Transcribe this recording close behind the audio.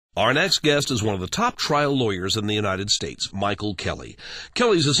Our next guest is one of the top trial lawyers in the United States, Michael Kelly.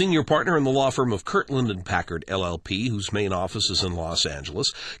 Kelly's a senior partner in the law firm of Kirtland & Packard, LLP, whose main office is in Los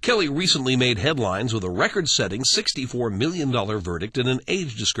Angeles. Kelly recently made headlines with a record-setting $64 million verdict in an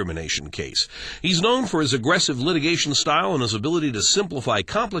age discrimination case. He's known for his aggressive litigation style and his ability to simplify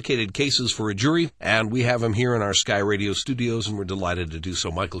complicated cases for a jury, and we have him here in our Sky Radio studios, and we're delighted to do so.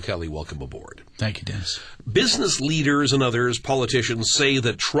 Michael Kelly, welcome aboard. Thank you, Dennis. Business leaders and others, politicians, say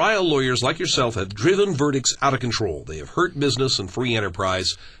that trial lawyers like yourself have driven verdicts out of control. They have hurt business and free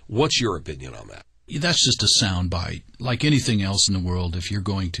enterprise. What's your opinion on that? That's just a soundbite. Like anything else in the world, if you're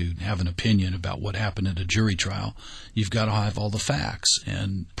going to have an opinion about what happened at a jury trial, you've got to have all the facts.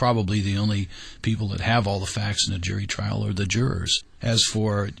 And probably the only people that have all the facts in a jury trial are the jurors. As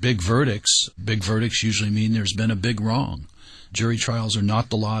for big verdicts usually mean there's been a big wrong. Jury trials are not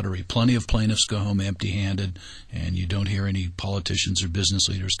the lottery. Plenty of plaintiffs go home empty-handed, and you don't hear any politicians or business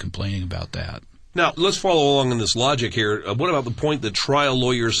leaders complaining about that. Now, let's follow along in this logic here. What about the point that trial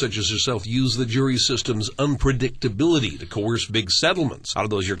lawyers such as yourself use the jury system's unpredictability to coerce big settlements out of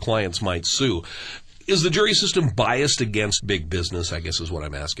those your clients might sue? Is the jury system biased against big business, I guess is what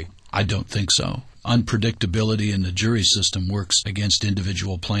I'm asking? I don't think so. Unpredictability in the jury system works against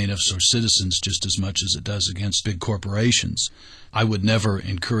individual plaintiffs or citizens just as much as it does against big corporations. I would never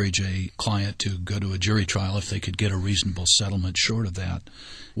encourage a client to go to a jury trial if they could get a reasonable settlement short of that.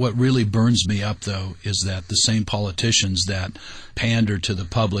 What really burns me up, though, is that the same politicians that pander to the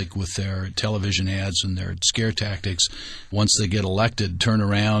public with their television ads and their scare tactics, once they get elected, turn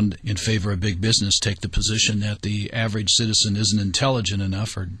around in favor of big business, take the position that the average citizen isn't intelligent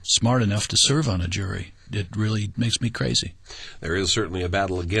enough or smart enough to serve on a jury. It really makes me crazy. There is certainly a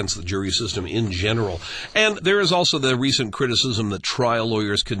battle against the jury system in general. And there is also the recent criticism that trial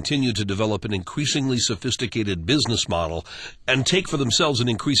lawyers continue to develop an increasingly sophisticated business model and take for themselves an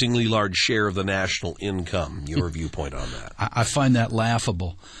increasingly large share of the national income. Your viewpoint on that? I find that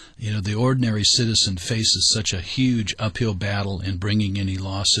laughable. You know, the ordinary citizen faces such a huge uphill battle in bringing any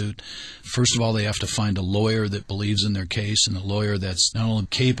lawsuit. First of all, they have to find a lawyer that believes in their case and a lawyer that's not only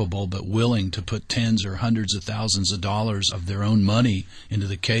capable but willing to put tens or hundreds of thousands of dollars of their own money into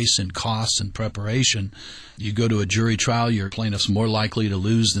the case and costs and preparation. You go to a jury trial, your plaintiff's more likely to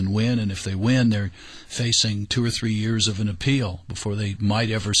lose than win, and if they win, they're facing 2 or 3 years of an appeal before they might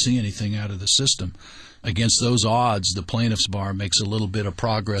ever see anything out of the system. Against those odds, the plaintiff's bar makes a little bit of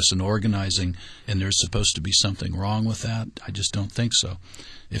progress in organizing, and there's supposed to be something wrong with that. I just don't think so.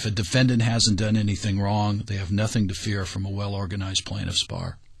 If a defendant hasn't done anything wrong, they have nothing to fear from a well-organized plaintiff's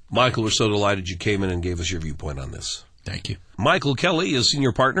bar. Michael, we're so delighted you came in and gave us your viewpoint on this. Thank you. Michael Kelly is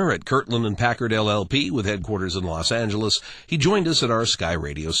senior partner at Kirtland & Packard, LLP, with headquarters in Los Angeles. He joined us at our Sky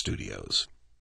Radio studios.